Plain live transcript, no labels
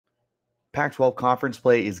Pac-12 conference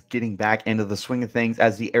play is getting back into the swing of things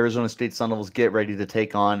as the Arizona State Sun Devils get ready to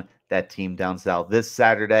take on that team down south this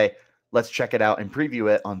Saturday. Let's check it out and preview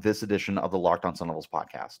it on this edition of the Locked On Sun Devils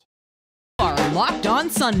podcast. Are Locked On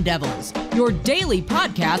Sun Devils, your daily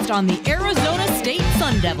podcast on the Arizona State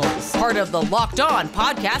Sun Devils, part of the Locked On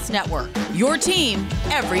Podcast Network, your team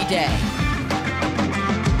every day.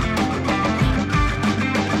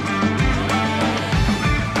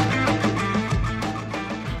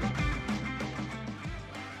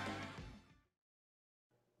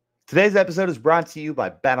 Today's episode is brought to you by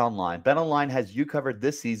BetOnline. BetOnline has you covered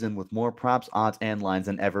this season with more props, odds, and lines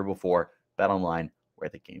than ever before. BetOnline, where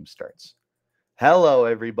the game starts. Hello,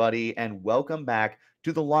 everybody, and welcome back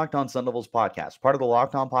to the Locked On Sun Devils podcast, part of the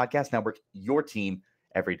Locked On Podcast Network, your team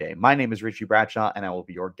every day. My name is Richie Bradshaw, and I will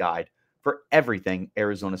be your guide for everything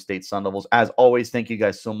Arizona State Sun Devils. As always, thank you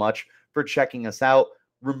guys so much for checking us out.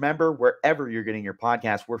 Remember, wherever you're getting your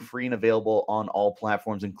podcast, we're free and available on all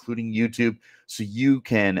platforms, including YouTube, so you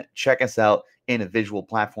can check us out in a visual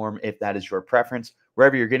platform if that is your preference.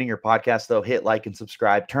 Wherever you're getting your podcast, though, hit like and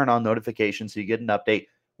subscribe, turn on notifications so you get an update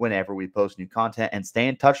whenever we post new content, and stay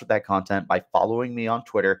in touch with that content by following me on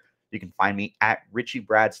Twitter. You can find me at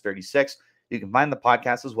RichieBrads36. You can find the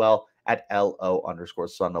podcast as well at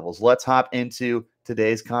LO_Sun Devils. Let's hop into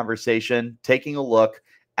today's conversation, taking a look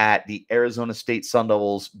at the Arizona State Sun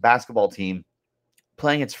Devils basketball team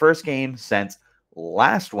playing its first game since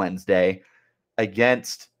last Wednesday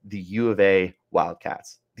against the U of A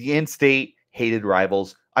Wildcats, the in-state hated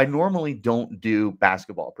rivals. I normally don't do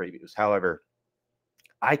basketball previews. However,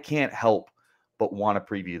 I can't help but want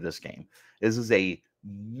to preview this game. This is a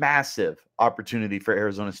massive opportunity for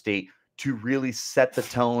Arizona State to really set the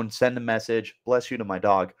tone, send a message, bless you to my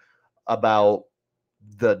dog, about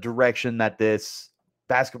the direction that this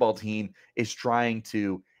basketball team is trying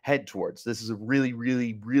to head towards. This is a really,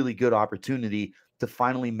 really, really good opportunity to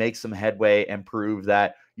finally make some headway and prove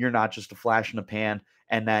that you're not just a flash in a pan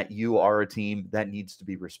and that you are a team that needs to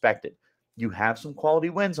be respected. You have some quality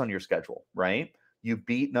wins on your schedule, right? You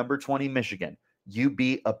beat number 20 Michigan. You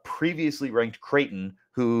beat a previously ranked Creighton,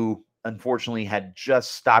 who unfortunately had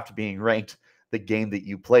just stopped being ranked the game that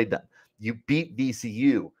you played them. You beat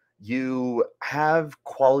VCU. You have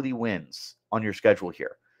quality wins on your schedule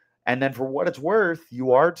here. And then for what it's worth,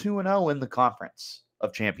 you are 2-0 in the Conference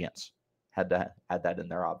of Champions. Had to add that in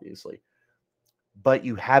there, obviously. But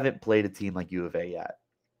you haven't played a team like U of A yet.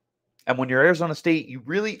 And when you're Arizona State, you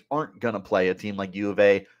really aren't going to play a team like U of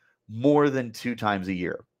A more than 2 times a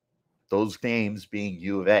year. Those games being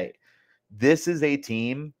U of A. This is a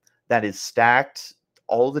team that is stacked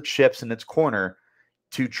all the chips in its corner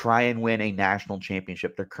to try and win a national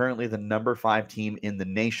championship. They're currently the number 5 team in the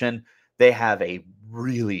nation. They have a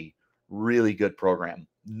really, really good program.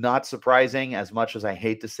 Not surprising, as much as I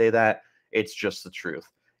hate to say that, it's just the truth.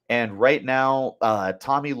 And right now,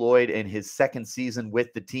 Tommy Lloyd, in his second season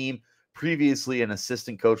with the team, previously an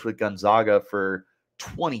assistant coach with Gonzaga for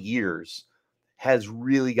 20 years, has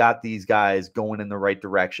really got these guys going in the right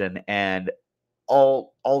direction. And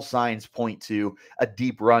all signs point to a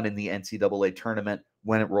deep run in the NCAA tournament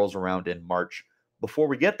when it rolls around in March. Before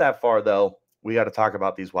we get that far, though, we got to talk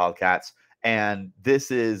about these Wildcats. And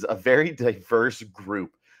this is a very diverse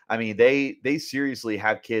group. I mean, they seriously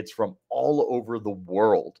have kids from all over the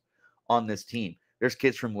world on this team. There's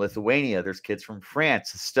kids from Lithuania. There's kids from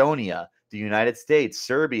France, Estonia, the United States,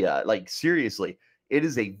 Serbia. Like, seriously, it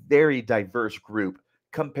is a very diverse group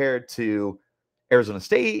compared to Arizona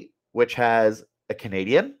State, which has a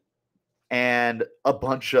Canadian and a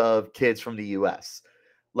bunch of kids from the U.S.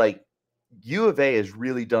 Like, U of A has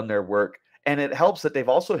really done their work. And it helps that they've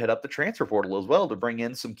also hit up the transfer portal as well to bring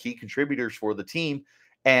in some key contributors for the team.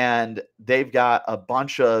 And they've got a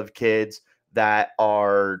bunch of kids that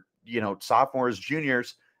are, sophomores,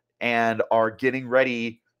 juniors, and are getting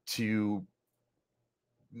ready to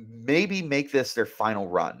maybe make this their final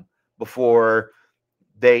run before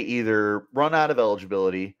they either run out of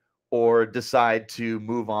eligibility or decide to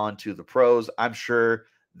move on to the pros. I'm sure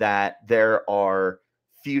that there are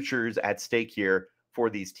futures at stake here for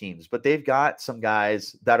these teams, but they've got some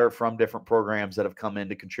guys that are from different programs that have come in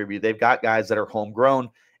to contribute. They've got guys that are homegrown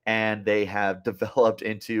and they have developed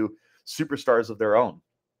into superstars of their own.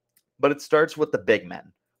 But it starts with the big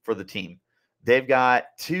men for the team. They've got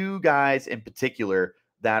 2 guys in particular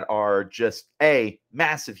that are just A,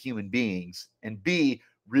 massive human beings, and B,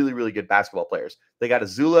 really, really good basketball players. They got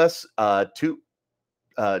Azuolas, Tubelis.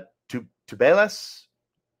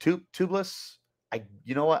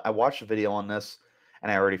 You know what? I watched a video on this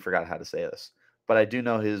and I already forgot how to say this, but I do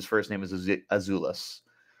know his first name is Azuolas.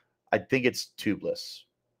 I think it's Tubeless.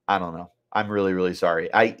 I don't know. I'm really, really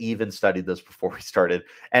sorry. I even studied this before we started.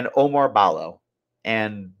 And Omar Ballo.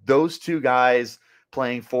 And those two guys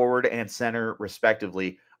playing forward and center,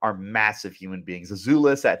 respectively, are massive human beings.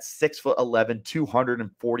 Azulis at 6'11",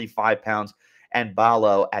 245 pounds, and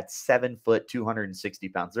Ballo at 7 foot, 260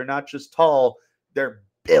 pounds. They're not just tall, they're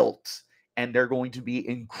built, and they're going to be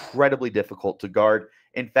incredibly difficult to guard.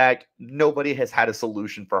 In fact, nobody has had a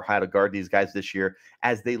solution for how to guard these guys this year,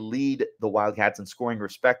 as they lead the Wildcats in scoring,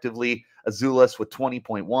 respectively. Azulis with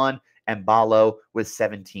 20.1 and Ballo with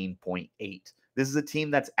 17.8. This is a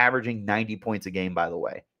team that's averaging 90 points a game, by the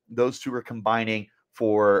way. Those two are combining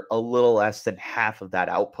for a little less than half of that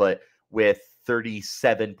output with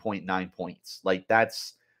 37.9 points. Like that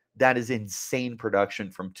is insane production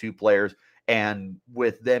from two players. And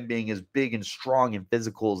with them being as big and strong and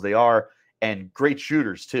physical as they are, and great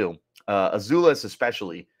shooters too. Azulis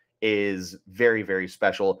especially is very, very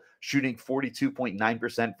special, shooting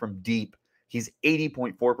 42.9% from deep. He's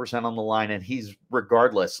 80.4% on the line, and he's,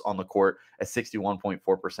 regardless on the court, a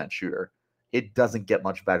 61.4% shooter. It doesn't get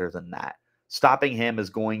much better than that. Stopping him is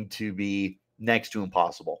going to be next to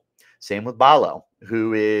impossible. Same with Ballo,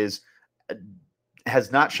 who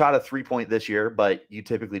has not shot a three-point this year, but you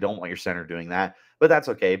typically don't want your center doing that. But that's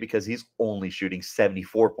okay, because he's only shooting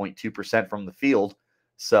 74.2% from the field.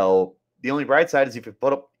 So the only bright side is if you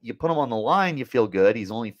put him on the line, you feel good.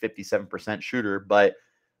 He's only 57% shooter, but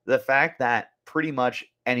the fact that pretty much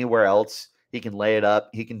anywhere else he can lay it up,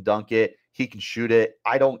 he can dunk it, he can shoot it,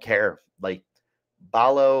 I don't care. Like,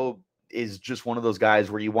 Ballo is just one of those guys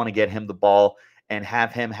where you want to get him the ball and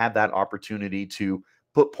have him have that opportunity to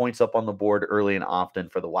put points up on the board early and often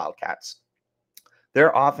for the Wildcats.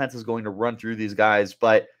 Their offense is going to run through these guys,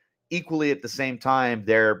 but equally at the same time,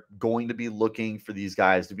 they're going to be looking for these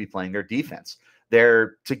guys to be playing their defense.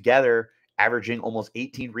 They're together averaging almost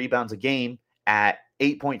 18 rebounds a game at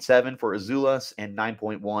 8.7 for Azulis and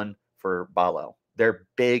 9.1 for Ballo. They're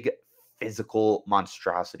big physical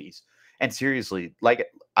monstrosities. And seriously,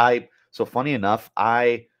 so funny enough,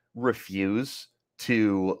 I refuse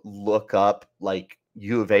to look up like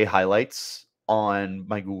U of A highlights on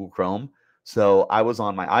my Google Chrome. So I was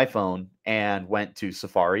on my iPhone and went to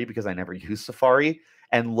Safari, because I never use Safari,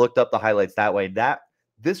 and looked up the highlights that way.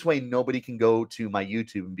 This way nobody can go to my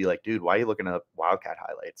YouTube and be like, dude, why are you looking at Wildcat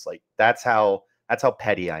highlights? Like that's how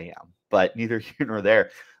petty I am. But neither here nor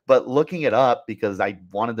there. But looking it up, because I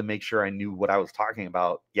wanted to make sure I knew what I was talking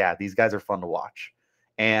about. Yeah, these guys are fun to watch.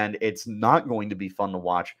 And it's not going to be fun to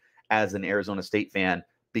watch as an Arizona State fan,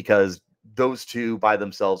 because those two by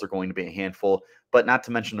themselves are going to be a handful, but not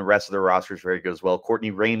to mention the rest of their roster is very good as well.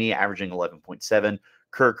 Courtney Ramey averaging 11.7,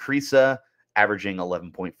 Kerr Kriisa averaging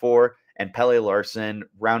 11.4, and Pele Larson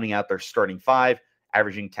rounding out their starting five,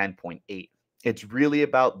 averaging 10.8. It's really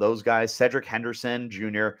about those guys. Cedric Henderson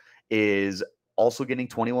Jr. is also getting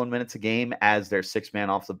 21 minutes a game as their sixth man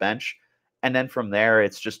off the bench. And then from there,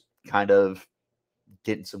 it's just kind of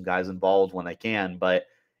getting some guys involved when they can. But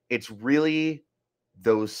it's really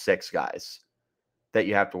those six guys that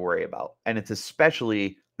you have to worry about. And it's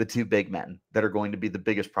especially the two big men that are going to be the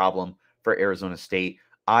biggest problem for Arizona State.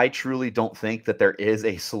 I truly don't think that there is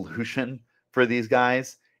a solution for these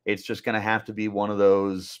guys. It's just going to have to be one of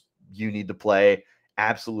those you need to play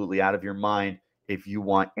absolutely out of your mind if you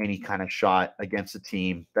want any kind of shot against a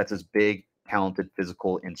team that's as big, talented,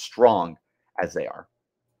 physical, and strong as they are.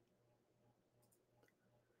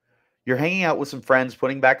 You're hanging out with some friends,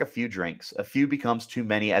 putting back a few drinks. A few becomes too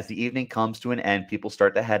many. As the evening comes to an end, people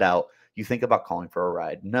start to head out. You think about calling for a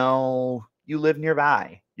ride. No, you live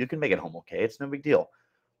nearby. You can make it home okay. It's no big deal.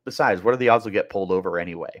 Besides, what are the odds you'll get pulled over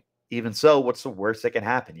anyway? Even so, what's the worst that can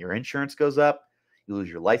happen? Your insurance goes up. You lose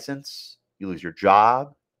your license. You lose your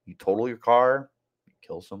job. You total your car. You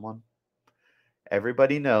kill someone.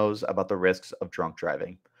 Everybody knows about the risks of drunk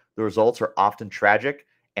driving. The results are often tragic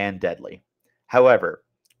and deadly. However,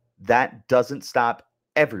 that doesn't stop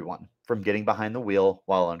everyone from getting behind the wheel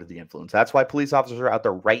while under the influence. That's why police officers are out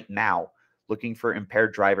there right now looking for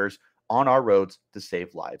impaired drivers on our roads to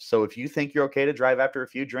save lives. So if you think you're okay to drive after a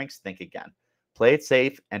few drinks, think again. Play it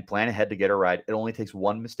safe and plan ahead to get a ride. It only takes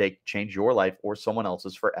one mistake to change your life or someone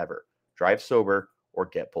else's forever. Drive sober or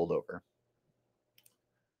get pulled over.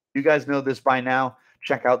 You guys know this by now.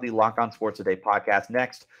 Check out the Locked On Sports Today podcast.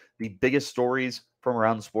 Next, the biggest stories from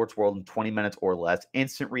around the sports world in 20 minutes or less,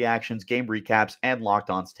 instant reactions, game recaps, and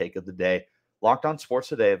Locked On's take of the day. Locked On Sports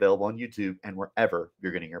Today, available on YouTube and wherever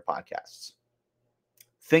you're getting your podcasts.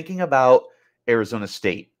 Thinking about Arizona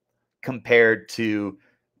State compared to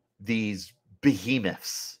these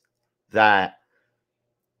behemoths that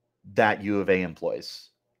U of A employs,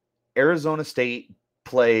 Arizona State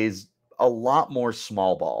plays a lot more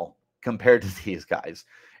small ball compared to these guys.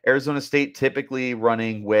 Arizona State typically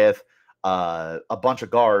running with a bunch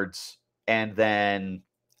of guards, and then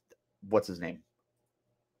what's his name?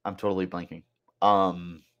 I'm totally blanking.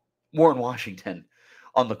 Warren Washington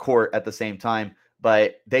on the court at the same time,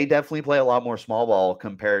 but they definitely play a lot more small ball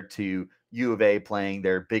compared to U of A playing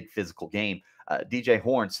their big physical game. DJ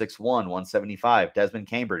Horn, 6'1", 175. Desmond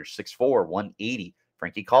Cambridge, 6'4", 180.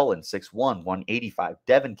 Frankie Collins, 6'1", 185.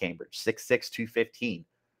 Devin Cambridge, 6'6", 215.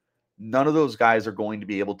 None of those guys are going to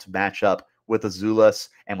be able to match up with Azuolas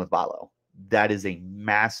and with Ballo. That is a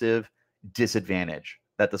massive disadvantage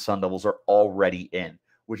that the Sun Devils are already in,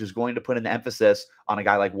 which is going to put an emphasis on a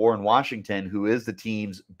guy like Warren Washington, who is the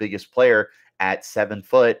team's biggest player at 7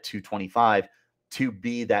 foot, 225, to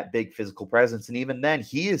be that big physical presence. And even then,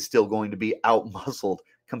 he is still going to be out-muscled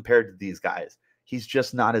compared to these guys. He's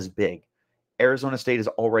just not as big. Arizona State is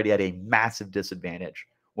already at a massive disadvantage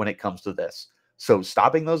when it comes to this. So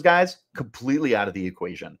stopping those guys, completely out of the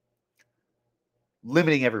equation.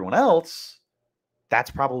 Limiting everyone else,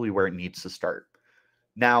 that's probably where it needs to start.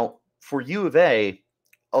 Now, for U of A,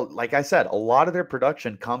 like I said, a lot of their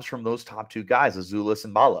production comes from those top two guys, Azuolas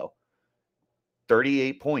and Ballo.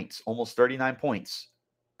 38 points, almost 39 points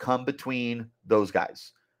come between those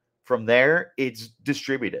guys. From there, it's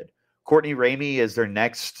distributed. Courtney Ramey is their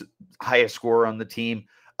next highest scorer on the team.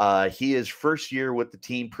 He is first year with the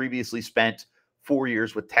team, previously spent 4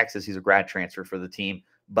 years with Texas. He's a grad transfer for the team,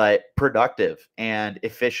 but productive and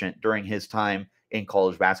efficient during his time in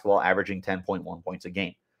college basketball, averaging 10.1 points a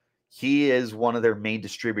game. He is one of their main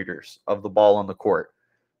distributors of the ball on the court.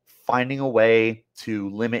 Finding a way to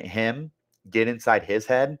limit him, get inside his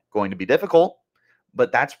head, going to be difficult,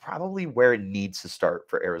 but that's probably where it needs to start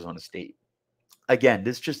for Arizona State. Again,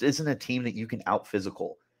 this just isn't a team that you can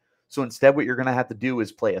out-physical. So instead, what you're going to have to do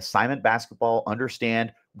is play assignment basketball,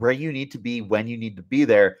 understand where you need to be, when you need to be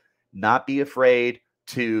there, not be afraid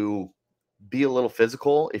to be a little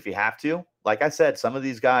physical if you have to. Like I said, some of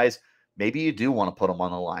these guys, maybe you do want to put them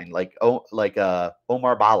on the line, like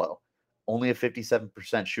Omar Ballo, only a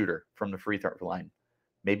 57% shooter from the free throw line.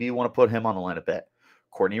 Maybe you want to put him on the line a bit.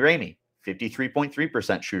 Courtney Ramey,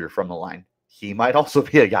 53.3% shooter from the line. He might also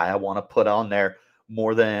be a guy I want to put on there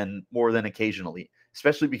more than occasionally,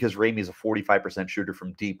 especially because Ramey is a 45% shooter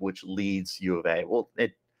from deep, which leads U of A. Well,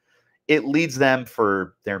 it leads them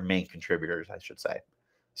for their main contributors, I should say.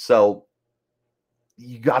 So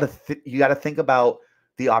you got to think about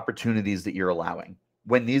the opportunities that you're allowing.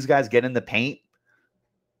 When these guys get in the paint,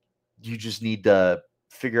 you just need to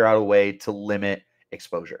figure out a way to limit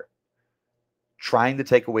exposure. Trying to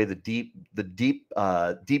take away the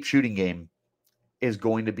deep shooting game is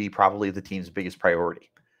going to be probably the team's biggest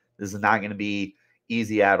priority. This is not going to be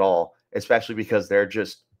easy at all, especially because they're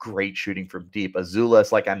just great shooting from deep.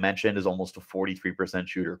 Azuolas, like I mentioned, is almost a 43%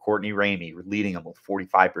 shooter. Courtney Ramey leading them with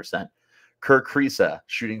 45%. Kirk Kriisa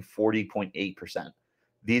shooting 40.8%.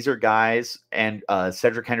 These are guys, and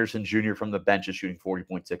Cedric Henderson Jr. from the bench is shooting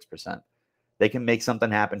 40.6%. They can make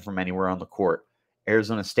something happen from anywhere on the court.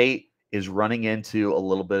 Arizona State is running into a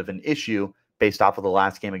little bit of an issue based off of the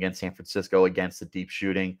last game against San Francisco against the deep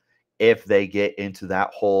shooting. If they get into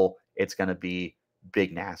that hole, it's going to be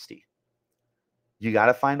big nasty. You got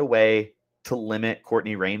to find a way to limit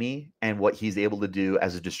Courtney Ramey and what he's able to do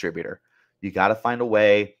as a distributor. You got to find a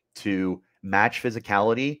way to match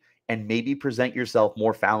physicality and maybe present yourself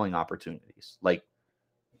more fouling opportunities. Like,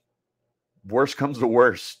 worst comes to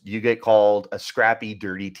worst, you get called a scrappy,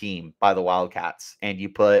 dirty team by the Wildcats, and you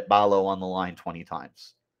put Ballo on the line 20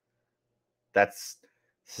 times. That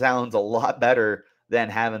sounds a lot better than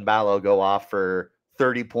having Ballo go off for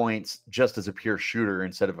 30 points just as a pure shooter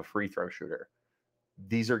instead of a free throw shooter.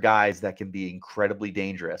 These are guys that can be incredibly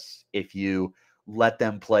dangerous if you let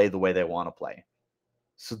them play the way they want to play.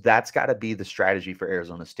 So that's got to be the strategy for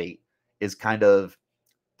Arizona State, is kind of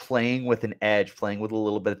playing with an edge, playing with a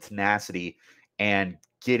little bit of tenacity, and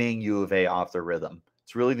getting U of A off their rhythm.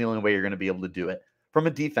 It's really the only way you're going to be able to do it from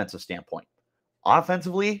a defensive standpoint.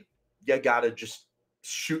 Offensively, you got to just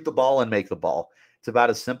shoot the ball and make the ball. It's about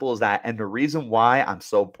as simple as that. And the reason why I'm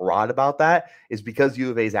so broad about that is because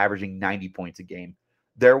U of A is averaging 90 points a game.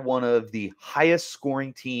 They're one of the highest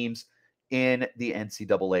scoring teams in the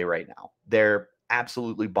NCAA right now. They're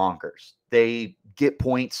absolutely bonkers. They get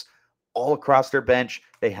points all across their bench.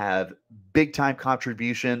 They have big time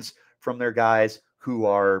contributions from their guys who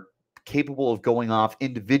are capable of going off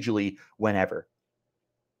individually whenever.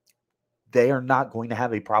 They are not going to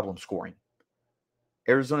have a problem scoring.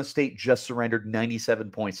 Arizona State just surrendered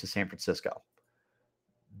 97 points to San Francisco.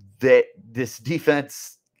 This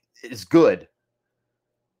defense is good.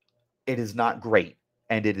 It is not great,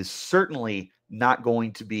 and it is certainly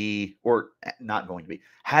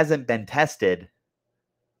hasn't been tested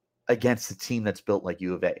against a team that's built like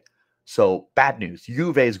U of A. So bad news, U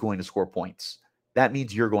of A is going to score points. That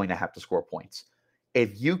means you're going to have to score points.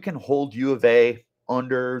 If you can hold U of A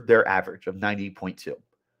under their average of 90.2,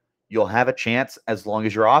 you'll have a chance as long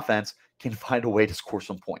as your offense can find a way to score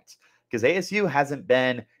some points. Because ASU hasn't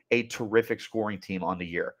been a terrific scoring team on the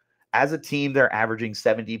year. As a team, they're averaging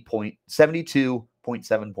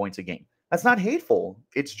 72.7 points a game. That's not hateful.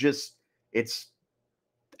 It's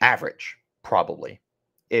average, probably.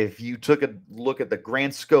 If you took a look at the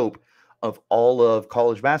grand scope of all of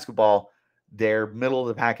college basketball, they're middle of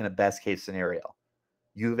the pack in a best case scenario.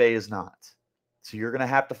 U of A is not. So you're going to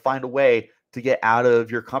have to find a way to get out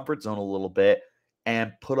of your comfort zone a little bit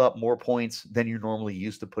and put up more points than you're normally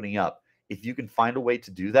used to putting up. If you can find a way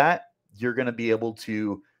to do that, you're going to be able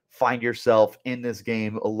to find yourself in this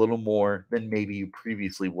game a little more than maybe you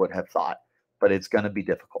previously would have thought, but it's going to be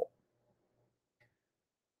difficult.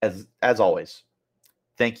 As always,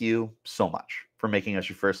 thank you so much for making us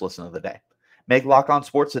your first listen of the day. Make Lock On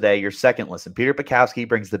Sports Today your second listen. Peter Bukowski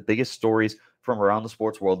brings the biggest stories from around the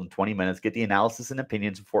sports world in 20 minutes. Get the analysis and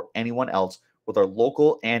opinions before anyone else with our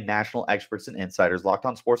local and national experts and insiders. Locked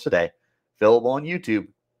On Sports Today, available on YouTube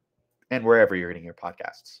and wherever you're getting your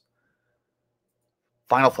podcasts.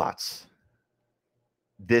 Final thoughts.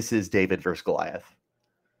 This is David versus Goliath.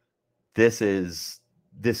 This is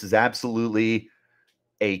absolutely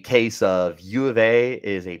a case of U of A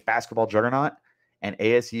is a basketball juggernaut and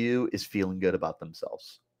ASU is feeling good about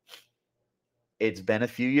themselves. It's been a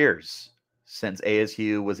few years since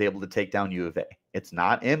ASU was able to take down U of A. It's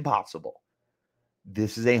not impossible.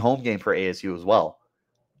 This is a home game for ASU as well.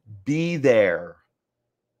 Be there.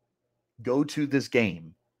 Go to this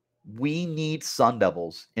game. We need Sun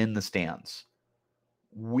Devils in the stands.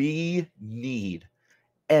 We need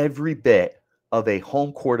every bit of a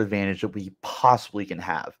home court advantage that we possibly can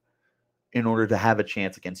have in order to have a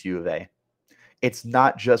chance against U of A. It's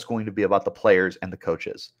not just going to be about the players and the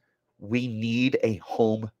coaches. We need a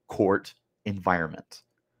home court environment.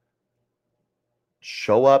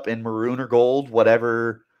 Show up in maroon or gold,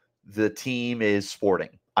 whatever the team is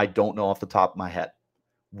sporting. I don't know off the top of my head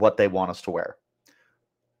what they want us to wear.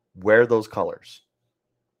 Wear those colors.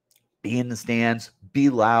 Be in the stands. Be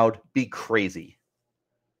loud. Be crazy.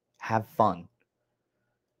 Have fun.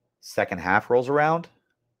 Second half rolls around.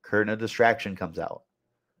 Curtain of distraction comes out.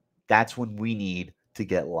 That's when we need to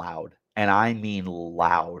get loud. And I mean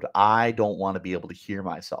loud. I don't want to be able to hear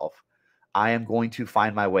myself. I am going to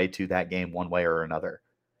find my way to that game one way or another.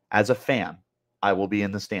 As a fan, I will be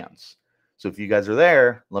in the stands. So if you guys are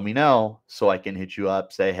there, let me know so I can hit you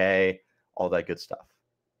up, say, hey, all that good stuff.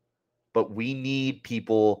 But we need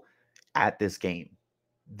people at this game.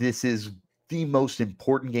 This is the most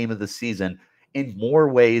important game of the season in more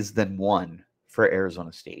ways than one for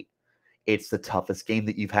Arizona State. It's the toughest game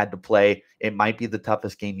that you've had to play. It might be the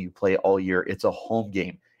toughest game you play all year. It's a home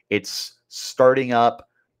game. It's starting up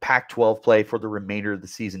Pac-12 play for the remainder of the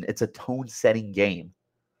season. It's a tone-setting game.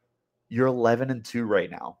 You're 11-2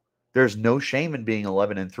 right now. There's no shame in being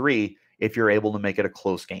 11-3 if you're able to make it a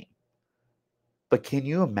close game. But can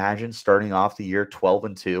you imagine starting off the year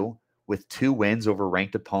 12-2 with 2 wins over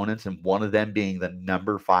ranked opponents and one of them being the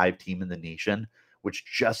number 5 team in the nation, which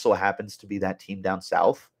just so happens to be that team down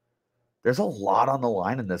south? There's a lot on the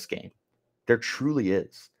line in this game. There truly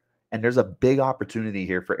is. And there's a big opportunity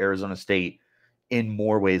here for Arizona State in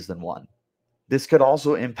more ways than one. This could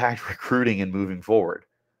also impact recruiting and moving forward.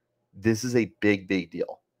 This is a big, big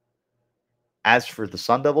deal. As for the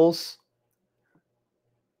Sun Devils,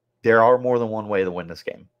 there are more than one way to win this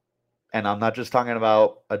game. And I'm not just talking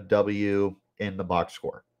about a W in the box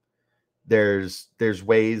score. There's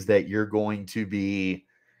ways that you're going to be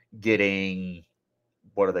getting,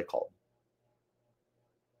 what are they called?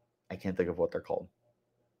 I can't think of what they're called.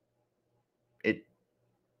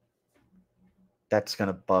 That's going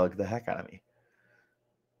to bug the heck out of me.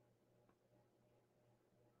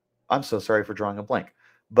 I'm so sorry for drawing a blank.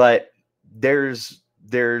 But there's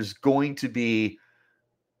going to be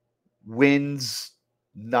wins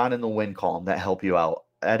not in the win column that help you out.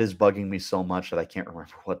 That is bugging me so much that I can't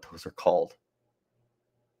remember what those are called.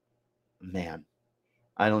 Man,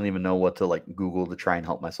 I don't even know what to Google to try and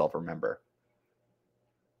help myself remember.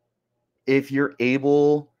 If you're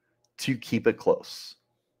able to keep it close,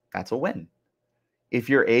 that's a win. If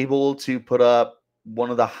you're able to put up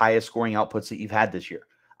one of the highest scoring outputs that you've had this year,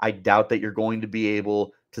 I doubt that you're going to be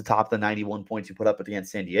able to top the 91 points you put up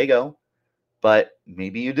against San Diego, but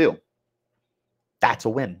maybe you do. That's a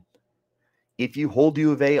win. If you hold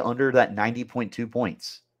U of A under that 90.2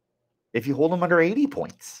 points, if you hold them under 80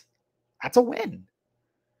 points, That's a win.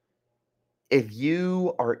 If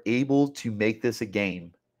you are able to make this a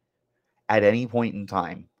game at any point in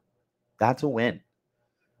time, that's a win.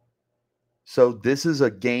 So this is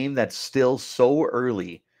a game that's still so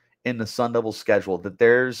early in the Sun Devil schedule that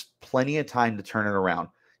there's plenty of time to turn it around.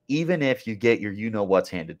 Even if you get your you-know-what's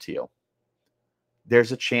handed to you,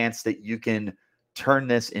 there's a chance that you can turn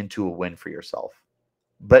this into a win for yourself.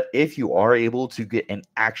 But if you are able to get an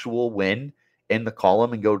actual win in the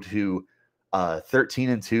column and go to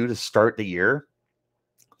 13-2 to start the year,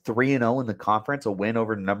 3-0 in the conference, a win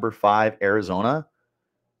over number 5 Arizona,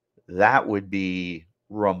 that would be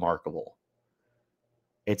remarkable.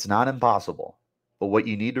 It's not impossible, but what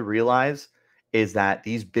you need to realize is that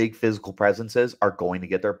these big physical presences are going to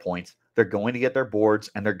get their points, they're going to get their boards,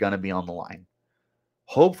 and they're going to be on the line.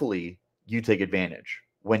 Hopefully, you take advantage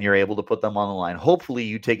when you're able to put them on the line. Hopefully,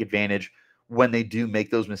 you take advantage when they do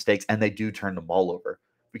make those mistakes and they do turn the ball over,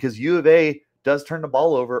 because U of A does turn the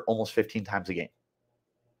ball over almost 15 times a game.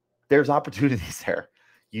 There's opportunities there.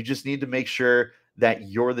 You just need to make sure that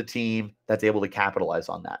you're the team that's able to capitalize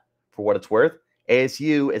on that. For what it's worth,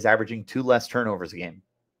 ASU is averaging 2 less turnovers a game.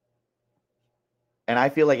 And I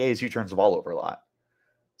feel like ASU turns the ball over a lot.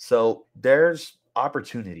 So there's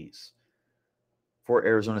opportunities for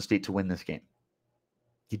Arizona State to win this game.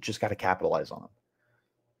 You just got to capitalize on them.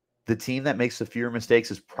 The team that makes the fewer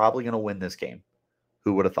mistakes is probably going to win this game.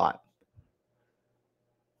 Who would have thought?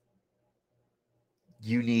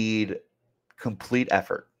 You need complete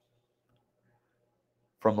effort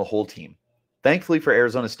from the whole team. Thankfully for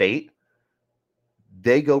Arizona State,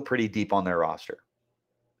 they go pretty deep on their roster.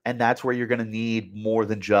 And that's where you're going to need more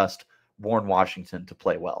than just Warren Washington to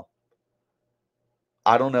play well.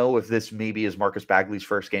 I don't know if this maybe is Marcus Bagley's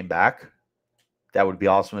first game back. That would be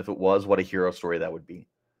awesome if it was. What a hero story that would be.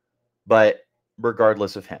 But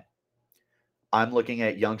regardless of him, I'm looking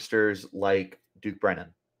at youngsters like Duke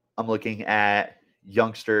Brennan. I'm looking at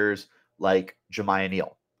youngsters like Jemiah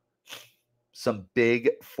Neal. Some big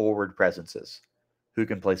forward presences who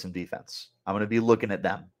can play some defense. I'm going to be looking at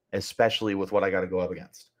them, especially with what I got to go up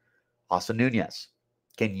against. Austin Nunez,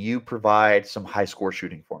 can you provide some high score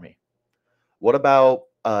shooting for me? What about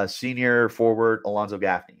senior forward Alonzo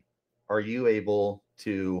Gaffney? Are you able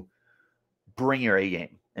to bring your A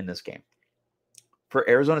game in this game? For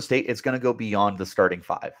Arizona State, it's going to go beyond the starting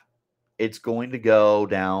 5. It's going to go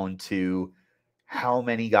down to how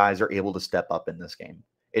many guys are able to step up in this game.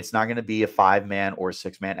 It's not going to be a 5-man or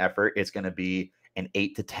 6-man effort. It's going to be an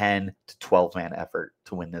 8 to 10 to 12-man effort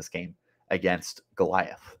to win this game against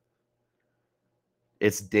Goliath.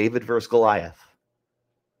 It's David versus Goliath.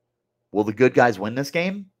 Will the good guys win this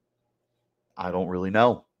game? I don't really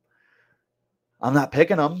know. I'm not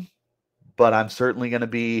picking them, but I'm certainly going to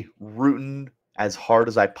be rooting as hard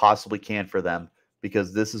as I possibly can for them,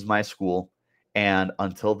 because this is my school. And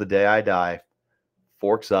until the day I die,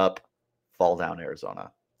 forks up, fall down,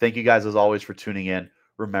 Arizona. Thank you guys, as always, for tuning in.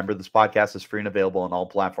 Remember, this podcast is free and available on all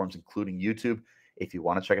platforms, including YouTube. If you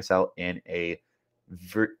want to check us out in a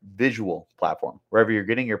visual platform, wherever you're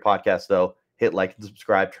getting your podcast, though, hit like and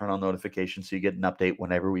subscribe, turn on notifications so you get an update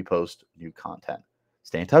whenever we post new content.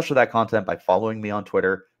 Stay in touch with that content by following me on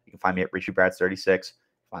Twitter. You can find me at Richie Bradshaw36.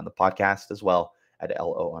 Find the podcast as well at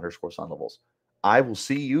LO_Sun Levels. I will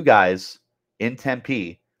see you guys in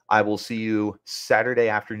Tempe. I will see you Saturday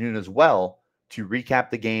afternoon as well to recap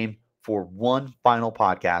the game for one final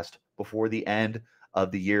podcast before the end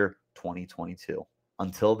of the year 2022.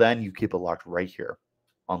 Until then, you keep it locked right here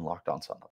on Locked On Sun Devils.